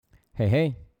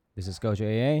Hey, this is Coach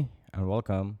AA, and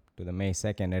welcome to the May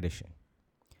 2nd edition.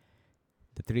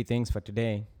 The three things for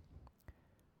today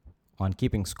on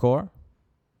keeping score.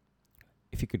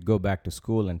 If you could go back to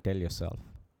school and tell yourself,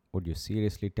 would you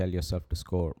seriously tell yourself to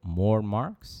score more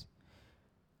marks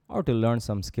or to learn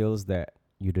some skills that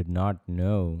you did not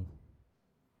know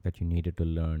that you needed to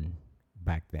learn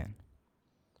back then?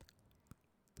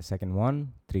 The second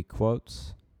one, 3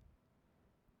 quotes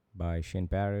by Shane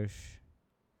Parrish,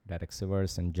 Derek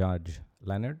Sivers, and Judge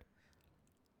Leonard.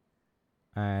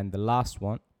 And the last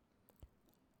one,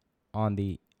 on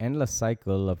the endless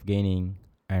cycle of gaining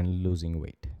and losing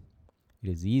weight. It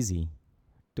is easy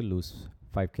to lose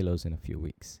 5 kilos in a few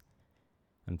weeks.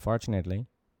 Unfortunately,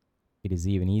 it is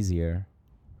even easier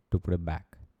to put it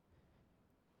back.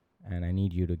 And I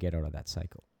need you to get out of that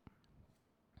cycle.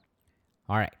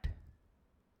 All right.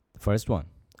 The first one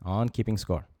on keeping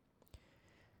score.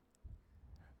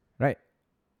 Right.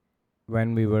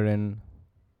 When we were in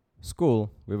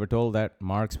school, we were told that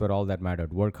marks were all that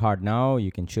mattered. Work hard now,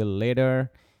 you can chill later,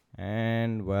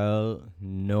 and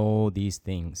know these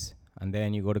things. And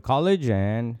then you go to college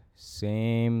and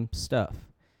same stuff,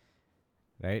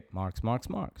 right? Marks.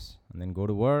 And then go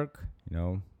to work,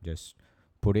 just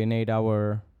put in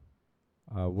 8-hour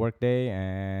workday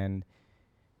and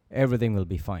everything will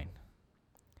be fine.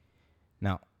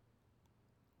 Now,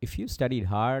 if you studied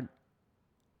hard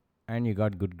and you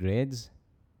got good grades,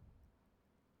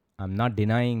 I'm not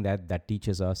denying that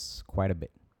teaches us quite a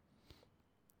bit.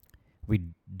 We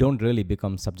don't really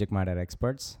become subject matter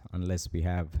experts unless we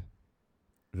have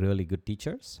really good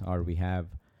teachers or we have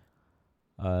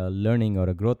a learning or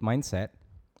a growth mindset.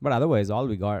 But otherwise, all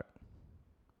we got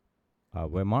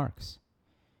were marks.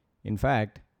 In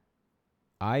fact,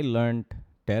 I learned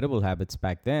terrible habits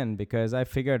back then because I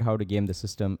figured how to game the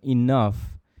system enough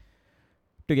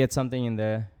to get something in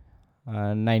the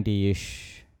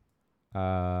 90-ish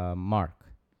mark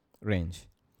range.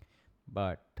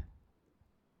 But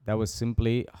that was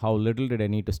simply how little did I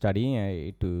need to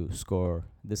study to score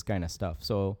this kind of stuff.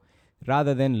 So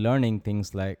rather than learning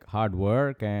things like hard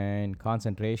work and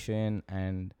concentration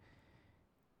and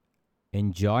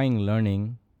enjoying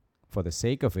learning for the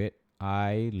sake of it,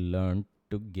 I learned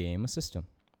to game a system.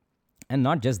 And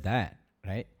not just that,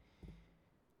 right?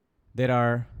 There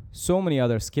are so many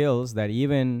other skills that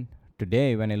even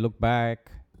today, when I look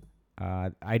back,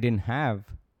 I didn't have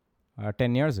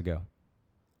 10 years ago.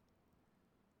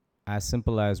 As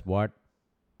simple as what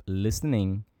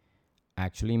listening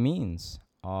actually means,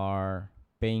 or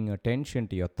paying attention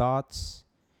to your thoughts,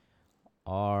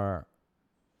 or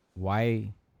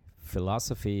why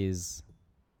philosophy is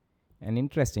an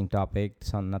interesting topic,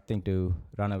 so nothing to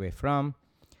run away from,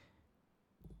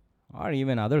 or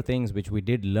even other things which we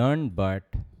did learn, but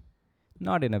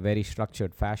not in a very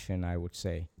structured fashion, I would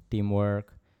say.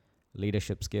 Teamwork,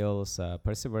 leadership skills,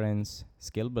 perseverance,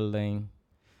 skill building,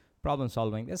 problem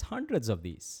solving. There's hundreds of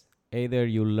these. Either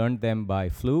you learned them by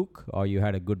fluke, or you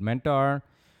had a good mentor,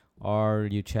 or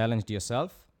you challenged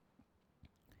yourself.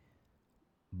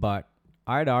 But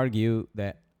I'd argue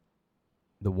that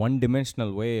the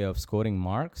one-dimensional way of scoring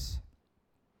marks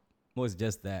was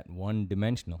just that,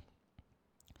 one-dimensional.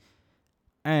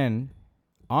 And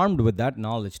armed with that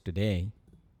knowledge today,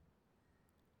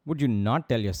 would you not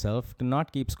tell yourself to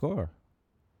not keep score?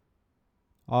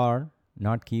 Or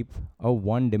not keep a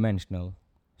one-dimensional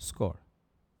score?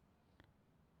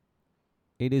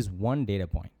 It is one data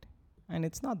point, and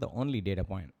it's not the only data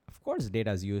point. Of course,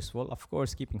 data is useful. Of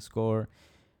course, keeping score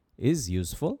is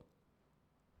useful.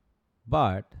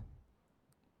 But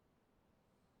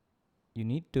you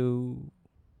need to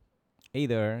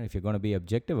either, if you're going to be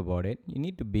objective about it, you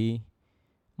need to be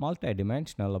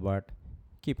multidimensional about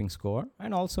keeping score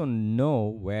and also know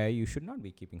where you should not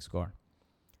be keeping score.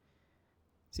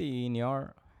 See, in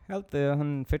your health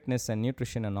and fitness and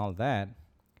nutrition and all that,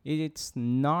 it's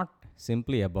not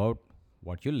simply about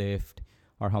what you lift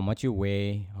or how much you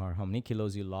weigh or how many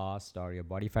kilos you lost or your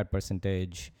body fat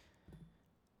percentage,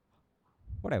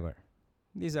 whatever.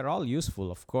 These are all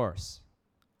useful, of course.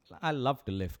 I love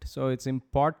to lift, so it's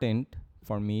important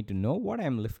for me to know what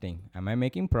I'm lifting. Am I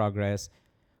making progress?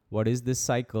 What is this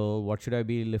cycle? What should I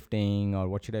be lifting, or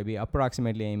what should I be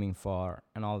approximately aiming for,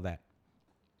 and all that.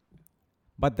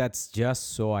 But that's just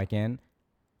so I can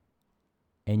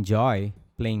enjoy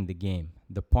playing the game.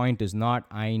 The point is not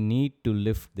I need to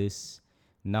lift this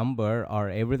number or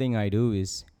everything I do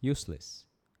is useless.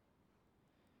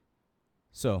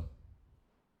 So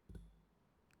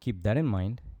keep that in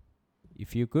mind.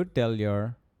 If you could tell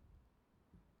your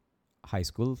high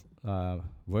school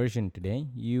version today,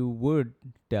 you would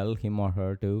tell him or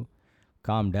her to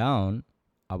calm down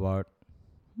about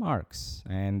Marx,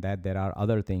 and that there are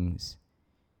other things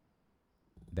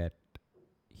that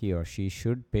he or she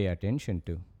should pay attention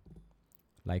to.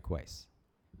 Likewise,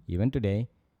 even today,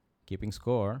 keeping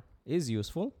score is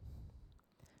useful,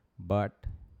 but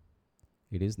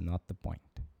it is not the point.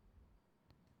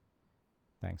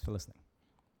 Thanks for listening.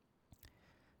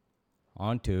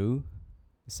 On to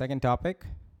the second topic,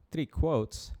 3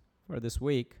 quotes for this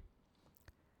week.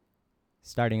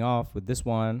 Starting off with this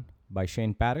one by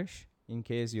Shane Parrish. In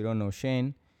case you don't know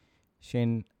Shane,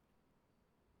 you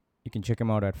can check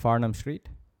him out at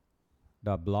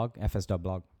farnhamstreet.blog,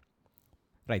 fs.blog.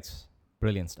 Writes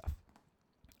brilliant stuff.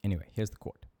 Anyway, here's the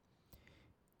quote.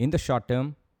 In the short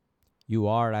term, you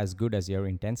are as good as your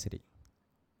intensity.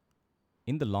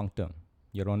 In the long term,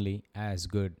 you're only as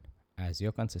good as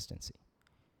your consistency.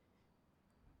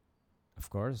 Of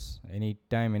course,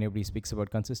 anytime anybody speaks about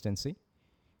consistency,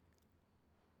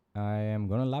 I am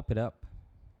going to lap it up.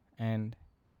 And,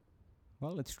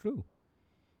 well, it's true.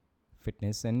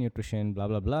 Fitness and nutrition, blah,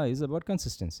 blah, blah, is about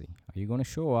consistency. Are you going to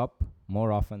show up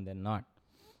more often than not?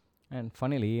 And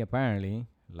funnily, apparently,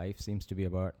 life seems to be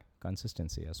about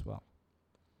consistency as well.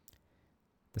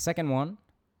 The second one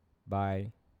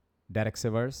by Derek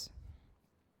Sivers.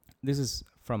 This is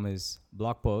from his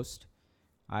blog post.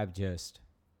 I've just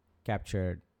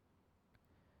captured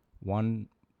one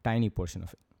tiny portion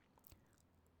of it.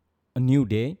 A new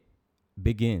day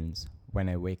begins when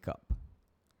I wake up,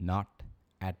 not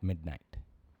at midnight.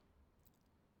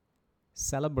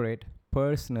 Celebrate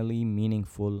personally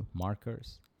meaningful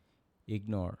markers.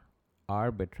 Ignore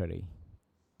arbitrary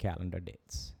calendar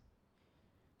dates.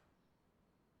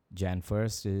 Jan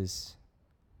 1st is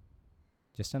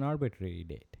just an arbitrary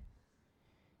date.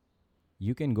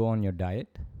 You can go on your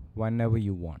diet whenever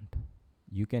you want.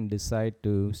 You can decide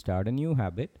to start a new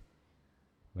habit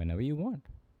whenever you want.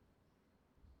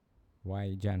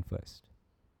 Why Jan 1st?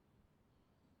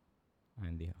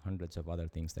 And the hundreds of other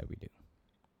things that we do.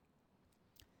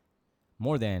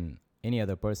 More than any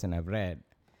other person I've read,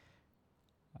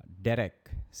 Derek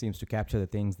seems to capture the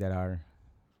things that are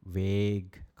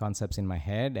vague concepts in my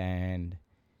head, and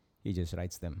he just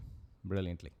writes them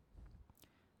brilliantly.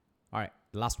 All right,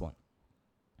 last one.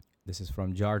 This is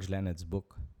from George Leonard's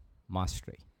book,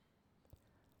 Mastery.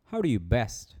 How do you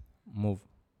best move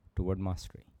toward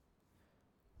mastery?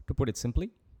 To put it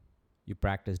simply, you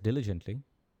practice diligently,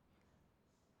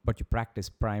 but you practice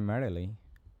primarily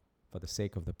for the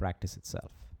sake of the practice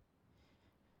itself.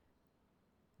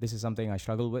 This is something I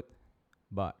struggle with,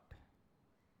 but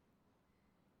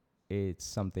it's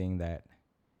something that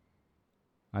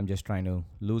I'm just trying to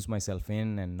lose myself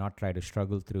in and not try to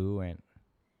struggle through and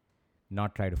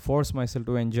not try to force myself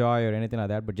to enjoy or anything like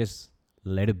that, but just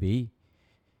let it be.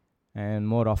 And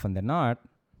more often than not,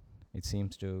 it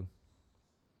seems to,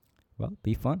 well,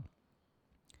 be fun.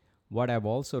 What I've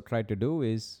also tried to do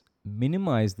is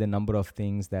minimize the number of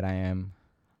things that I am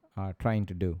trying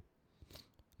to do.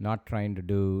 Not try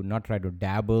to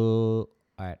dabble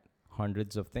at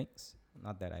hundreds of things.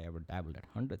 Not that I ever dabbled at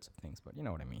hundreds of things, but you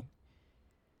know what I mean.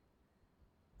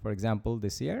 For example,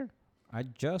 this year, I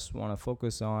just want to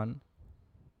focus on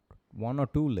 1 or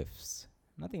 2 lifts,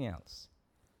 nothing else.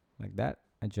 Like that,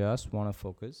 I just want to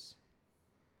focus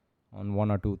on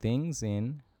 1 or 2 things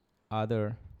in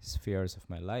other spheres of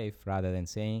my life rather than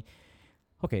saying,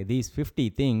 okay, these 50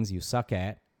 things you suck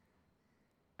at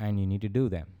and you need to do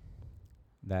them.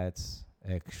 That's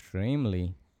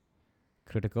extremely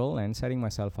critical and setting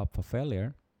myself up for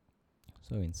failure.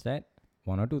 So instead,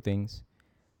 1 or 2 things,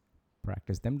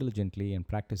 practice them diligently and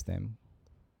practice them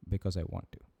because I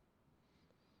want to.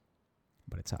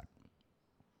 But it's hard.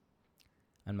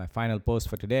 And my final post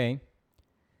for today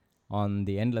on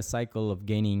the endless cycle of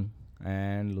gaining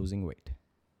and losing weight.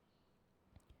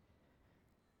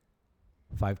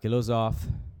 5 kilos off,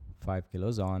 5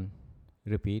 kilos on,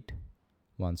 repeat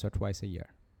once or twice a year.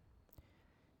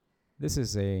 This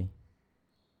is a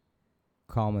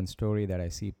common story that I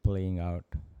see playing out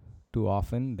too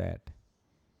often that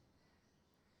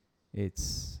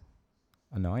it's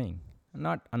annoying.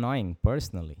 Not annoying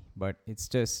personally, but it's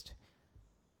just,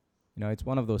 it's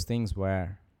one of those things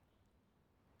where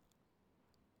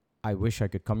I wish I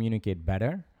could communicate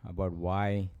better about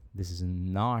why this is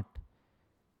not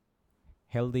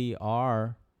healthy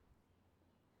or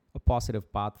a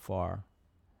positive path for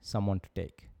someone to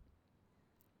take.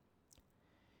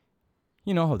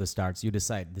 You know how this starts. You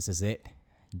decide this is it.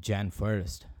 Jan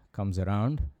 1st comes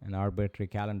around, an arbitrary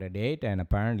calendar date, and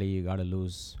apparently you got to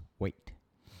lose weight.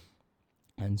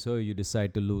 And so you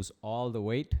decide to lose all the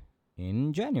weight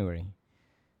in January.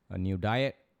 A new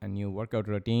diet, a new workout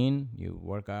routine. You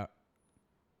work out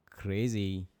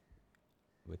crazy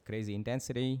with crazy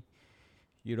intensity.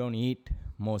 You don't eat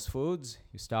most foods.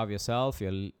 You starve yourself.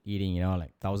 You're eating,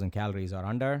 like 1,000 calories or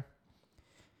under.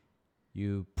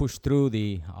 You push through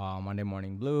the Monday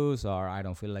morning blues, or I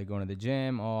don't feel like going to the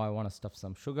gym, or I want to stuff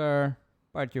some sugar,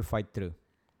 but you fight through.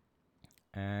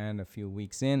 And a few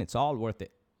weeks in, it's all worth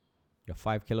it. You're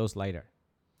 5 kilos lighter.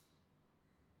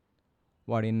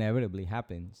 What inevitably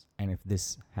happens, and if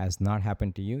this has not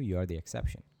happened to you, you're the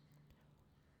exception.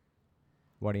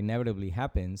 What inevitably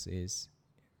happens is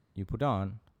you put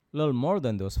on a little more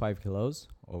than those 5 kilos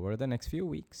over the next few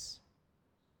weeks.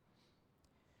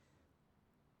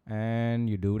 And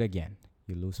you do it again.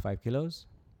 You lose 5 kilos,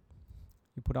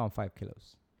 you put on 5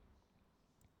 kilos.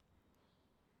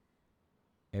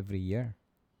 Every year,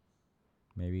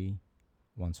 maybe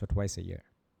once or twice a year.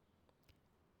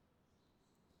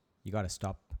 You got to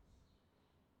stop,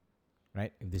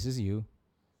 right? If this is you,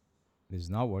 this is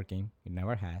not working, it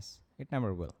never has, it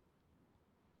never will.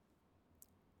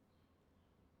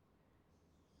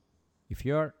 If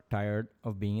you're tired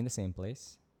of being in the same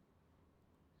place,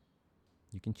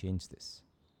 you can change this.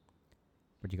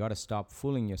 But you got to stop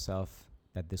fooling yourself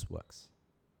that this works.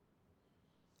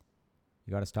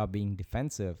 You got to stop being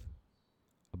defensive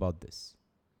about this.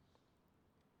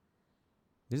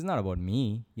 This is not about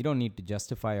me. You don't need to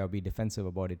justify or be defensive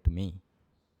about it to me.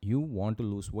 You want to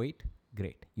lose weight?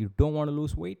 Great. You don't want to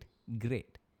lose weight?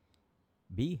 Great.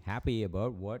 Be happy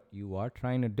about what you are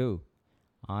trying to do.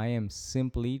 I am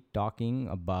simply talking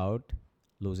about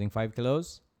losing 5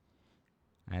 kilos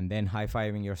and then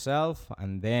high-fiving yourself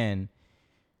and then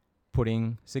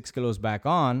putting 6 kilos back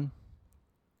on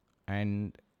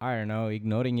and, I don't know,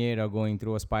 ignoring it or going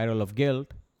through a spiral of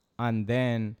guilt and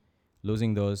then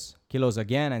losing those kilos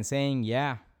again and saying,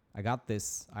 yeah, I got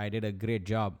this. I did a great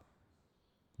job.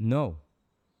 No,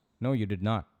 you did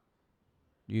not.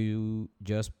 You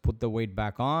just put the weight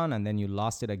back on and then you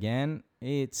lost it again.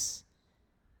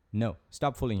 No,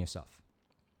 stop fooling yourself.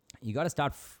 You got to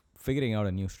start figuring out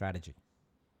a new strategy.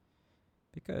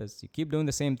 Because you keep doing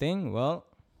the same thing, well,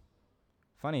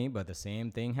 funny, but the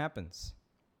same thing happens.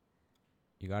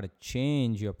 You got to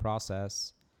change your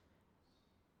process.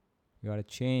 You got to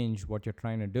change what you're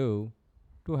trying to do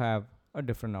to have a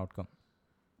different outcome.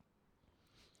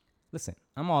 Listen,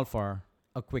 I'm all for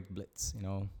a quick blitz,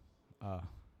 a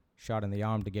shot in the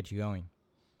arm to get you going.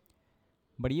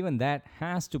 But even that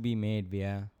has to be made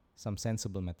via some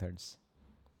sensible methods.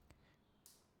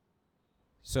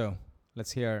 So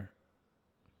let's hear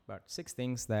about 6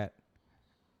 things that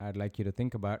I'd like you to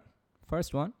think about.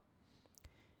 First one,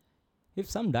 if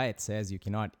some diet says you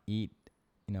cannot eat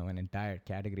an entire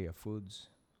category of foods,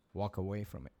 walk away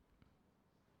from it.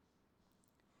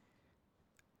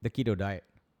 The keto diet,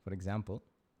 for example,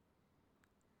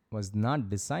 was not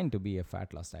designed to be a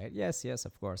fat loss diet. Yes,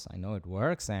 of course, I know it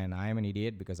works, and I am an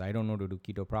idiot because I don't know to do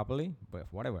keto properly, but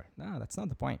whatever. No, that's not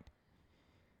the point.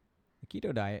 The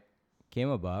keto diet came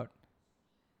about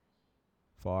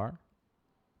for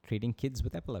treating kids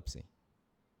with epilepsy.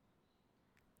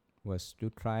 Was to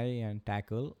try and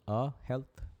tackle a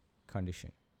health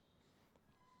condition.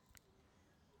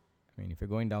 I mean, if you're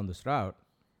going down this route,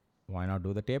 why not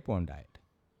do the tapeworm diet?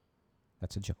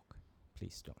 That's a joke.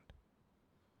 Please don't.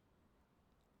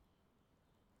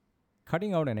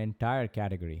 Cutting out an entire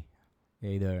category.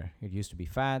 Either it used to be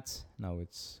fats, now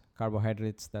it's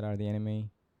carbohydrates that are the enemy.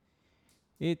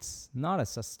 It's not a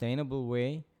sustainable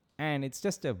way, and it's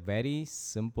just a very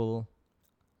simple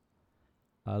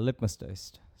litmus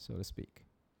test, so to speak.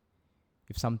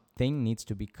 If something needs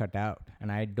to be cut out, and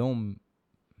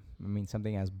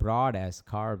something as broad as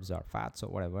carbs or fats or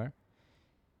whatever,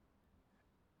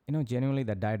 genuinely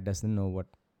that diet doesn't know what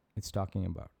it's talking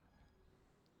about.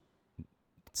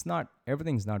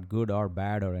 Everything's not good or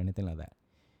bad or anything like that.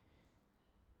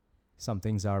 Some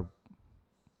things are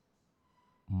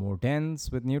more dense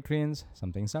with nutrients,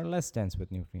 some things are less dense with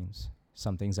nutrients.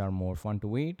 Some things are more fun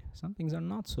to eat, some things are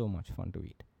not so much fun to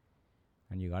eat.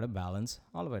 And you got to balance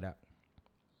all of it out.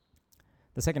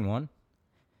 The second one,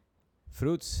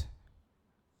 fruits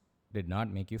did not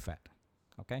make you fat,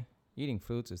 okay? Eating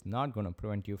fruits is not going to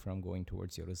prevent you from going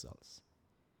towards your results.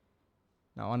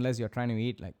 Now, unless you're trying to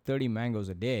eat like 30 mangoes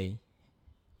a day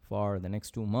for the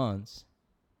next 2 months,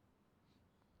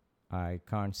 I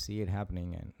can't see it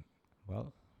happening. And,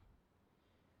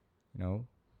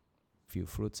 few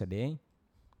fruits a day,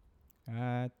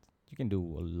 you can do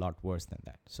a lot worse than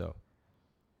that. So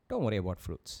don't worry about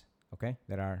fruits, okay?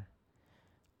 There are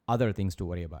other things to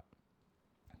worry about.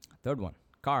 Third one,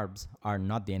 carbs are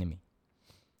not the enemy.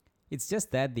 It's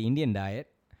just that the Indian diet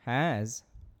has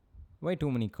way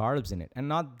too many carbs in it, and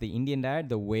not the Indian diet,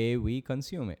 the way we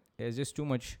consume it. There's just too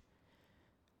much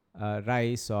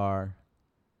rice or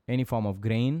any form of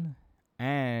grain,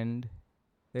 and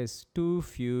there's too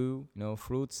few,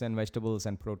 fruits and vegetables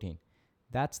and protein.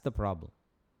 That's the problem.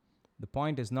 The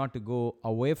point is not to go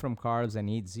away from carbs and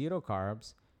eat zero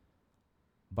carbs,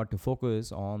 but to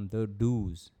focus on the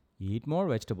do's. Eat more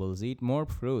vegetables, eat more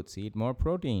fruits, eat more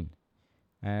protein,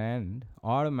 and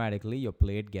automatically your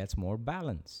plate gets more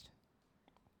balanced.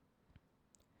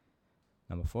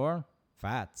 Number 4,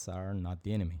 fats are not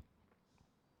the enemy.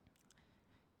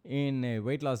 In a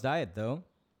weight loss diet, though,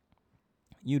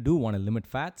 you do want to limit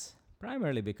fats,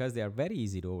 primarily because they are very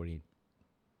easy to overeat.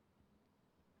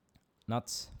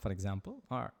 Nuts, for example,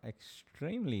 are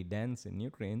extremely dense in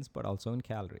nutrients but also in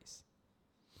calories.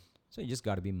 So you just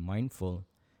got to be mindful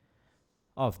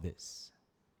of this.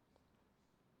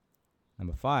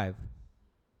 Number 5,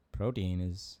 protein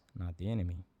is not the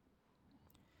enemy.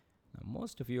 Now,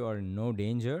 most of you are in no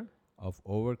danger of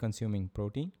over consuming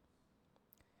protein.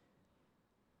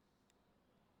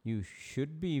 You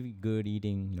should be good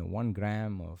eating 1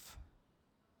 gram of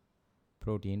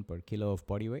protein per kilo of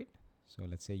body weight. So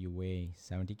let's say you weigh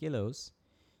 70 kilos,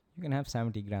 you can have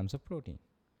 70 grams of protein.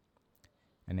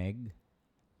 An egg,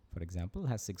 for example,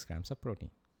 has 6 grams of protein.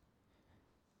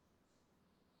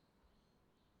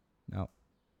 Now,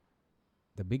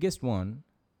 the biggest one,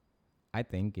 I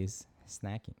think, is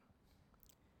snacking.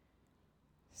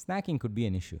 Snacking could be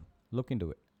an issue. Look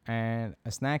into it. And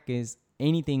a snack is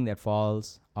anything that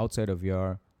falls outside of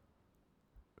your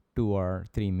 2 or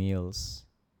 3 meals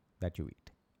that you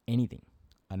eat. Anything.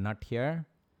 A nut here,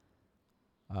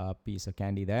 a piece of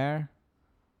candy there,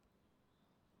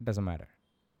 doesn't matter.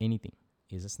 Anything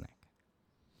is a snack.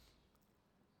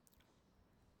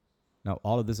 Now,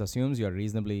 all of this assumes you're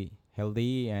reasonably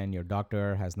healthy and your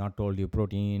doctor has not told you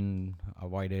protein,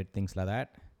 avoid it, things like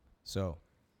that. So,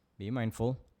 be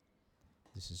mindful.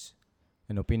 This is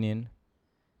an opinion,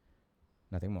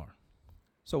 nothing more.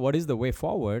 So, what is the way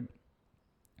forward?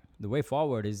 The way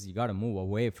forward is you got to move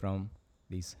away from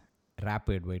these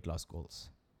rapid weight loss goals.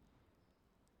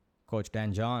 Coach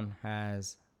Dan John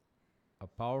has a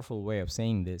powerful way of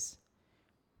saying this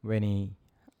when he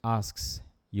asks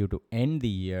you to end the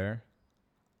year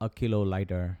a kilo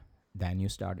lighter than you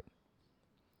started.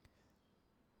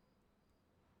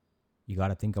 You got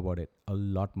to think about it a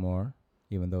lot more,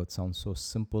 even though it sounds so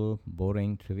simple,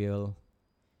 boring, trivial,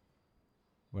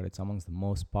 but it's amongst the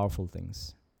most powerful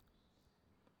things.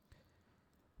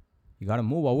 You got to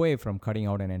move away from cutting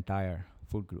out an entire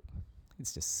food group.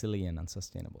 It's just silly and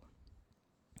unsustainable.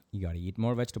 You got to eat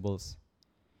more vegetables.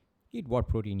 Eat what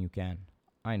protein you can.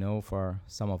 I know for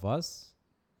some of us,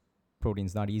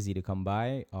 protein's not easy to come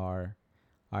by, or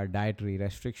our dietary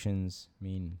restrictions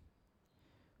mean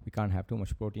we can't have too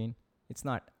much protein. It's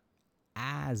not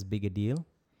as big a deal.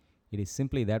 It is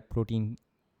simply that protein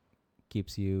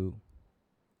keeps you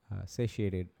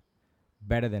satiated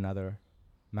better than other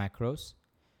macros.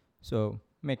 So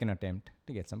make an attempt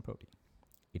to get some protein.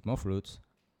 Eat more fruits,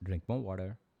 drink more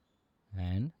water,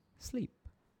 and sleep.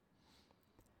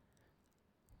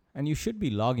 And you should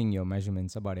be logging your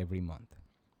measurements about every month.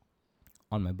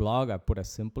 On my blog, I put a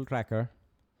simple tracker.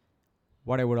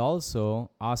 What I would also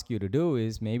ask you to do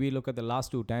is maybe look at the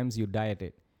last 2 times you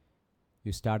dieted.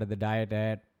 You started the diet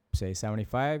at, say,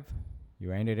 75.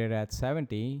 You ended it at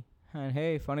 70. And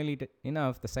hey, funnily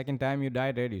enough, the second time you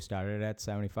dieted, you started at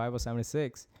 75 or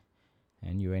 76.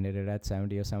 And you ended it at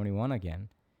 70 or 71 again.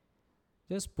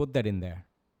 Just put that in there.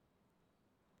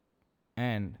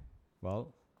 And,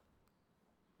 well,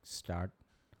 start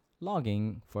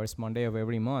logging first Monday of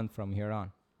every month from here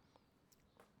on.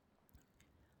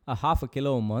 A half a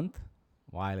kilo a month,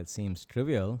 while it seems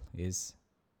trivial, is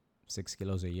 6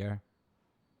 kilos a year.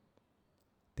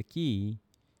 The key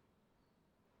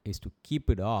is to keep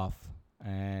it off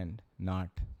and not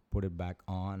put it back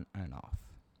on and off.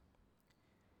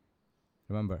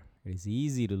 Remember, it is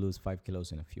easy to lose 5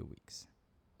 kilos in a few weeks.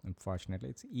 Unfortunately,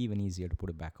 it's even easier to put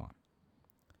it back on.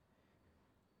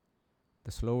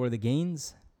 The slower the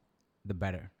gains, the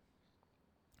better.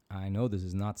 I know this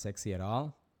is not sexy at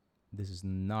all. This is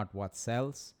not what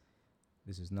sells.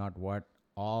 This is not what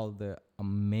all the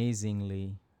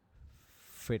amazingly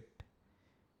fit,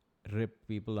 ripped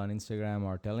people on Instagram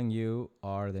are telling you,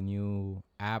 or the new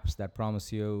apps that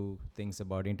promise you things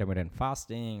about intermittent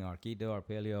fasting or keto or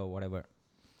paleo or whatever.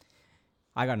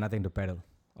 I got nothing to peddle,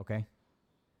 okay?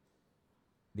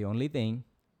 The only thing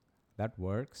that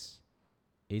works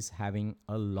is having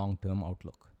a long-term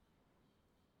outlook.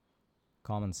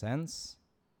 Common sense,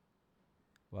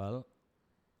 well,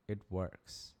 it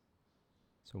works.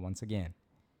 So once again,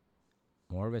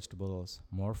 more vegetables,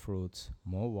 more fruits,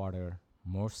 more water,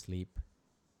 more sleep.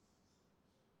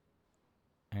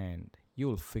 and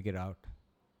you'll figure out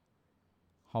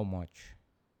how much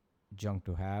junk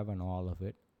to have and all of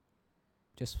it.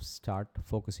 Just start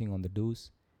focusing on the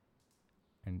do's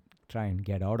and try and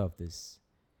get out of this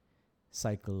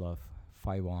cycle of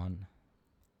 5 on,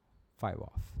 5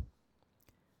 off.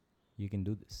 You can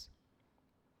do this.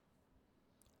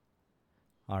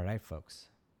 All right, folks.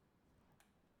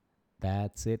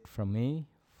 That's it from me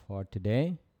for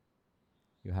today.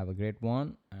 You have a great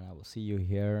one, and I will see you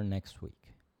here next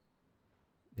week.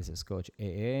 This is Coach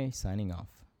AA signing off.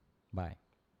 Bye.